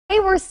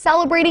we're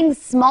celebrating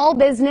Small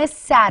Business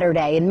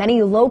Saturday, and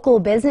many local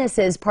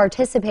businesses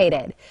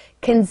participated.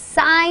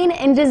 Consign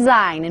and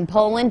Design in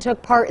Poland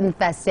took part in the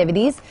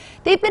festivities.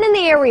 They've been in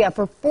the area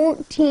for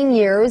 14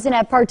 years and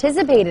have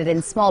participated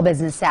in Small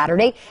Business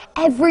Saturday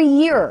every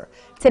year.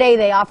 Today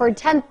they offered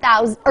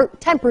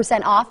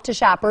 10% off to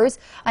shoppers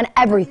on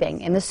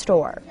everything in the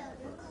store.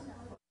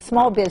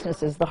 Small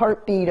businesses, the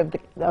heartbeat of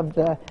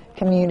the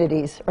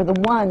communities, are the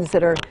ones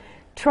that are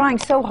trying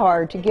so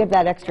hard to give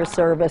that extra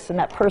service and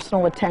that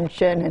personal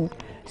attention and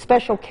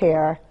special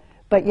care,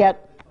 but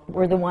yet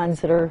we're the ones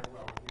that are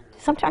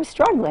sometimes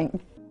struggling.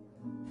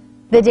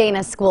 The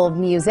Dana School of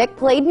Music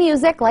played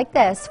music like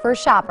this for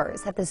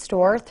shoppers at the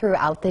store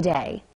throughout the day.